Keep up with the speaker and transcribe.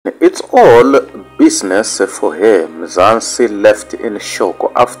It's all business for her. Mzansi left in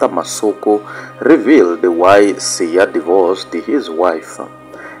shock after Masuku revealed why Siya divorced his wife.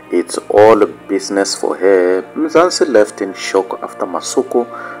 It's all business for her. Mzansi left in shock after Masuku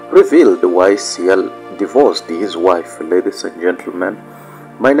revealed why Siya divorced his wife. Ladies and gentlemen,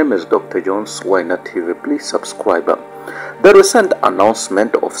 my name is Dr. Jones. Why Not TV? Please subscribe. The recent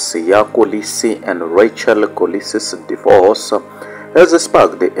announcement of Siya Kolisi and Rachel Kolisi's divorce has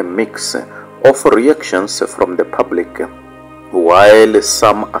sparked a mix of reactions from the public. While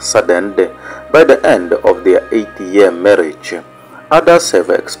some are saddened by the end of their 8-year marriage, others have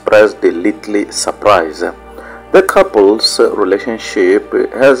expressed little surprise. The couple's relationship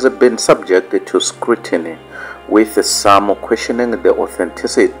has been subject to scrutiny, with some questioning the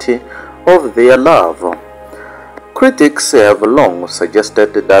authenticity of their love. Critics have long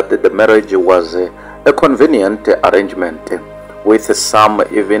suggested that the marriage was a convenient arrangement, with some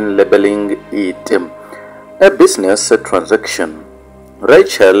even labeling it a business transaction.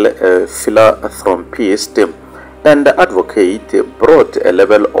 Rachel, a philanthropist and advocate, brought a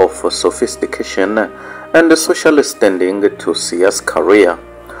level of sophistication and social standing to Siya's career,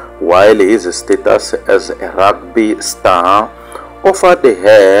 while his status as a rugby star offered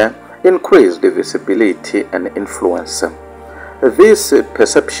her increased visibility and influence. This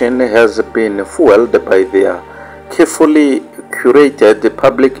perception has been fueled by their carefully curated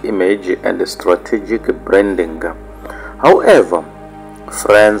public image and strategic branding. However,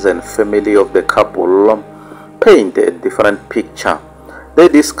 friends and family of the couple paint a different picture. They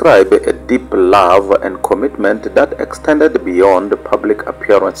describe a deep love and commitment that extended beyond public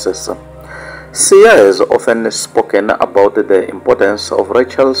appearances. Siya has often spoken about the importance of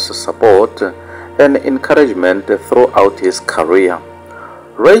Rachel's support and encouragement throughout his career.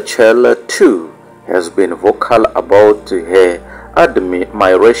 Rachel, too, has been vocal about her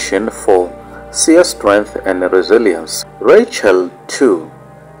admiration for Siya's strength and resilience. Rachel, too,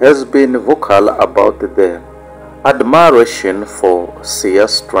 has been vocal about the admiration for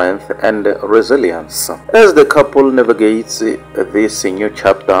Siya's strength and resilience. As the couple navigates this new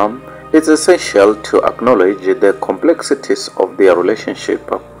chapter, it's essential to acknowledge the complexities of their relationship.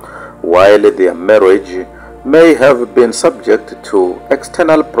 While their marriage may have been subject to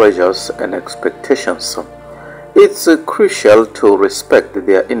external pressures and expectations, it's crucial to respect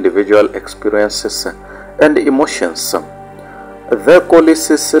their individual experiences and emotions. The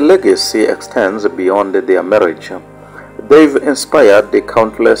Kolisi's legacy extends beyond their marriage. They've inspired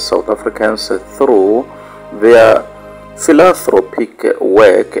countless South Africans through their philanthropic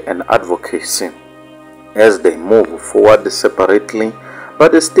work and advocacy. As they move forward separately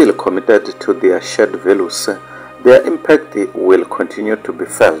but still committed to their shared values, their impact will continue to be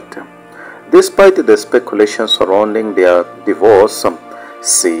felt. Despite the speculation surrounding their divorce,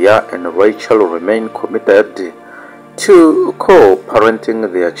 Siya and Rachel remain committed to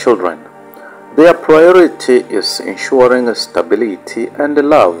co-parenting their children. Their priority is ensuring stability and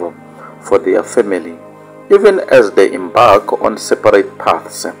love for their family, even as they embark on separate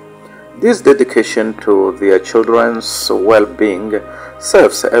paths. This dedication to their children's well-being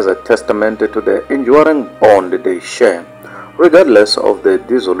serves as a testament to the enduring bond they share, regardless of the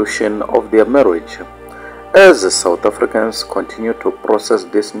dissolution of their marriage. As South Africans continue to process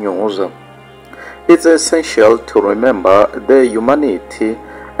this news, it's essential to remember the humanity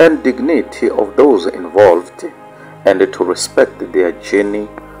and dignity of those involved and to respect their journey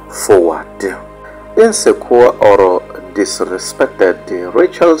forward. Insecure or disrespected,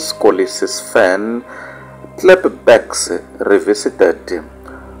 Rachel Kolisi's fan clapbacks revisited.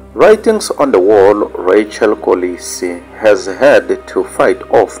 Writings on the wall, Rachel Kolisi has had to fight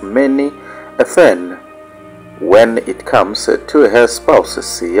off many a fan when it comes to her spouse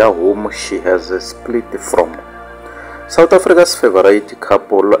Siya, whom she has split from. South Africa's favorite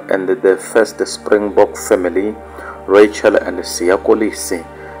couple and the first Springbok family, Rachel and Siya Kolisi,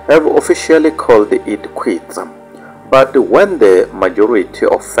 have officially called it quits. But when the majority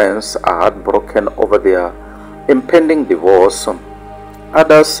of fans are heartbroken over their impending divorce,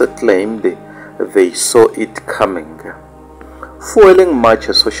 others claimed they saw it coming. Fueling much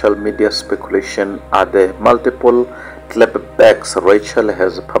social media speculation are the multiple clapbacks Rachel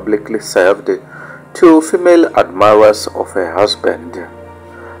has publicly served to female admirers of her husband.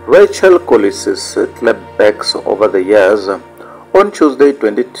 Rachel Kolisi's clapbacks over the years. On Tuesday,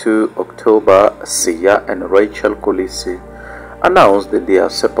 22 October, Siya and Rachel Kolisi announced their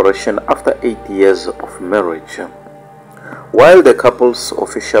separation after 8 years of marriage. While the couple's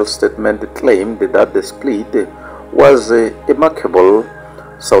official statement claimed that the split was amicable,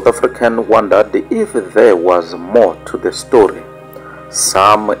 South African wondered if there was more to the story.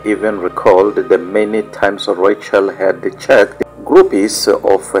 Some even recalled the many times Rachel had checked groupies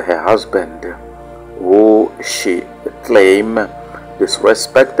of her husband, who she claimed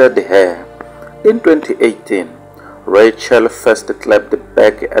disrespected her. In 2018, Rachel first clapped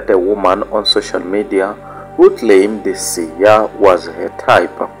back at a woman on social media who claimed Siya was her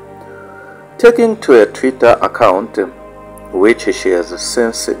type. Taking to a Twitter account, which she has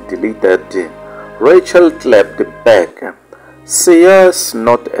since deleted, Rachel clapped back, "Siya's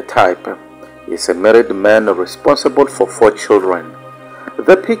not a type. He's a married man responsible for 4 children."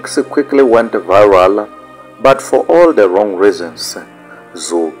 The pics quickly went viral, but for all the wrong reasons.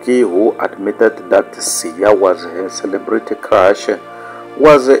 Zuki, who admitted that Siya was her celebrity crush,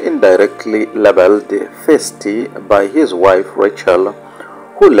 was indirectly labeled thirsty by his wife Rachel,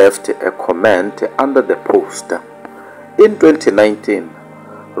 who left a comment under the post. In 2019,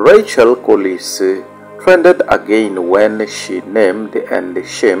 Rachel Kolisi trended again when she named and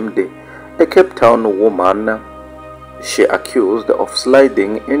shamed a Cape Town woman she accused of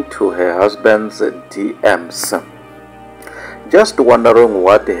sliding into her husband's DMs. "Just wondering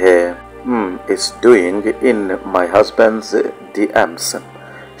what her is doing in my husband's DMs,"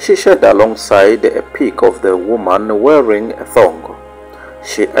 she shared alongside a pic of the woman wearing a thong.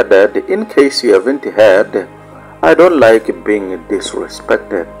 She added, "In case you haven't heard, I don't like being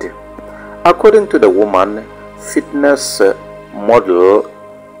disrespected." According to the woman, fitness model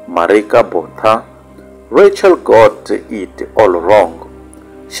Marika Botha, Rachel got it all wrong.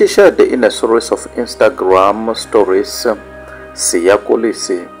 She shared in a series of Instagram stories, "Siya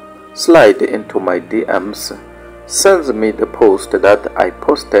Kolisi slide into my DMs, sends me the post that I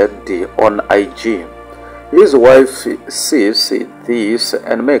posted on IG. His wife sees this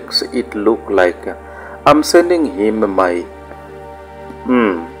and makes it look like I'm sending him my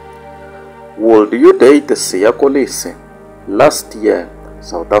Would you date Siya Kolisi?" Last year,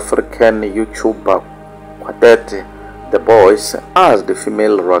 South African YouTuber Quartet The Boys asked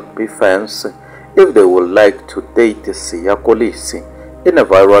female rugby fans if they would like to date Siya Kolisi in a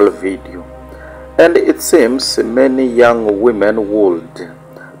viral video, and it seems many young women would,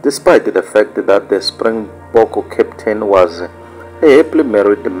 despite the fact that the Springbok captain was a happily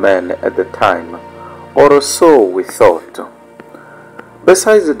married man at the time, or so we thought.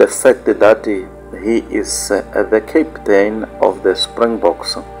 Besides the fact that he is the captain of the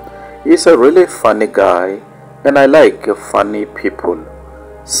Springboks, he's a really funny guy and I like funny people,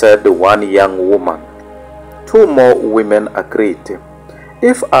 said one young woman. 2 more women agreed.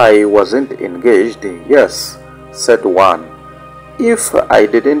 "If I wasn't engaged, yes," said one. "If I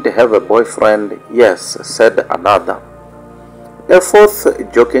didn't have a boyfriend, yes," said another. A 4th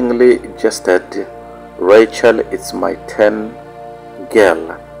jokingly jested, "Rachel, it's my turn,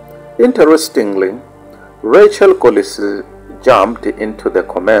 girl." Interestingly, Rachel Kolisi jumped into the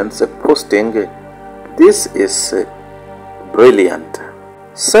comments posting, "This is brilliant."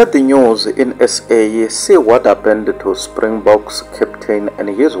 Said the news in SA, see what happened to Springboks captain and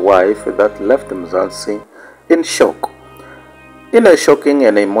his wife that left Mzansi in shock. In a shocking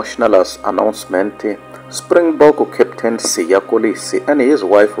and emotional announcement, Springbok captain Siya Kolisi and his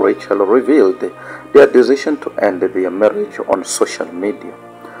wife Rachel revealed their decision to end their marriage on social media,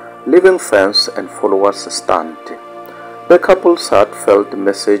 leaving fans and followers stunned. The couple's heartfelt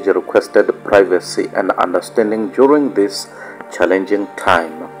message requested privacy and understanding during this challenging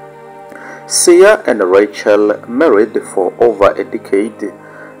time. Siya and Rachel, married for over a decade,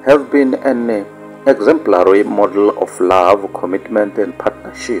 have been an exemplary model of love, commitment, and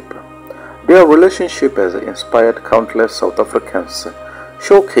partnership. Their relationship has inspired countless South Africans,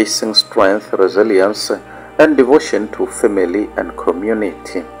 showcasing strength, resilience, and devotion to family and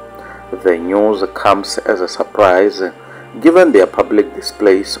community. The news comes as a surprise, given their public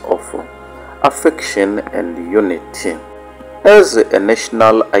displays of affection and unity. As a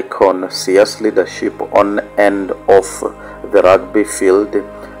national icon, Siya's leadership on and off the rugby field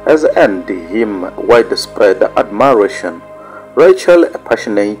has earned him widespread admiration. Rachel, a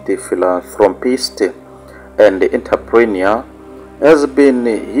passionate philanthropist and entrepreneur, has been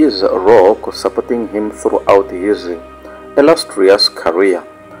his rock, supporting him throughout his illustrious career.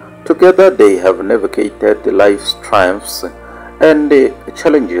 Together, they have navigated life's triumphs and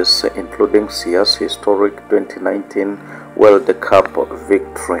challenges, including Siya's historic 2019 World Cup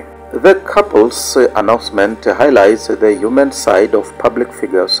victory. The couple's announcement highlights the human side of public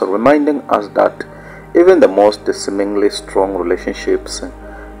figures, reminding us that even the most seemingly strong relationships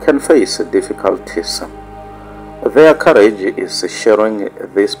can face difficulties. Their courage is sharing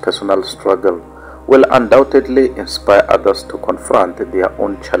this personal struggle will undoubtedly inspire others to confront their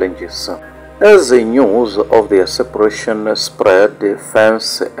own challenges. As the news of their separation spread,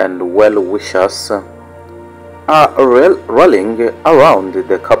 fans and well-wishers are rallying around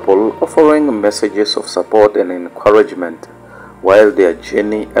the couple, offering messages of support and encouragement while their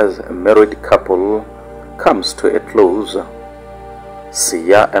journey as a married couple comes to a close.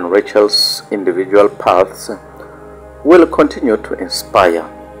 Siya and Rachel's individual paths will continue to inspire.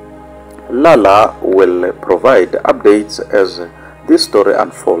 Lala will provide updates as this story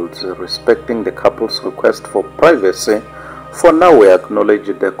unfolds, respecting the couple's request for privacy. For now, we acknowledge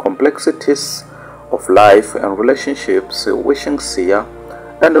the complexities of life and relationships, wishing Siya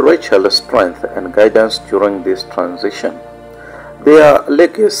and Rachel strength and guidance during this transition. Their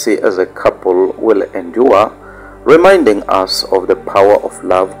legacy as a couple will endure, reminding us of the power of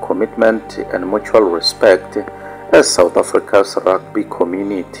love, commitment, and mutual respect as South Africa's rugby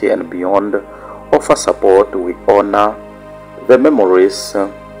community and beyond offer support. We honor the memories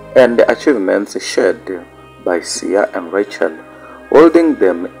and the achievements shared by Siya and Rachel, holding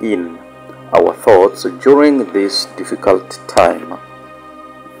them in our thoughts during this difficult time.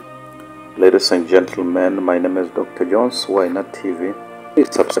 Ladies and gentlemen, my name is Dr. Jones, Why Not TV. Please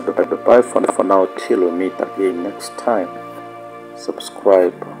subscribe. Bye for now till we meet again next time.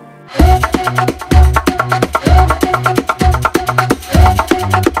 Subscribe.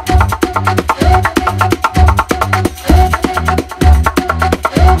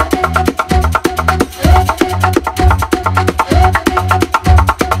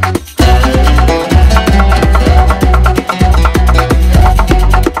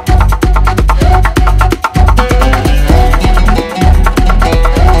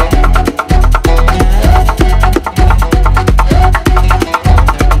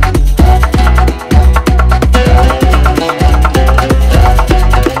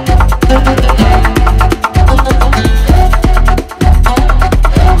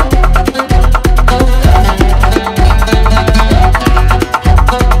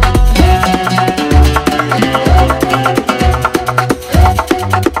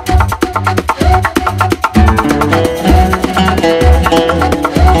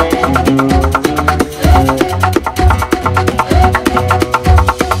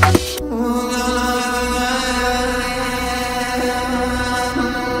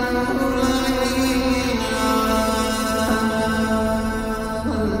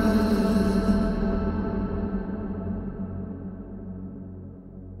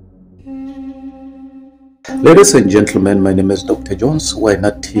 Ladies and gentlemen, my name is Dr. Jones, Why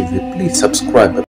Not TV. Please subscribe.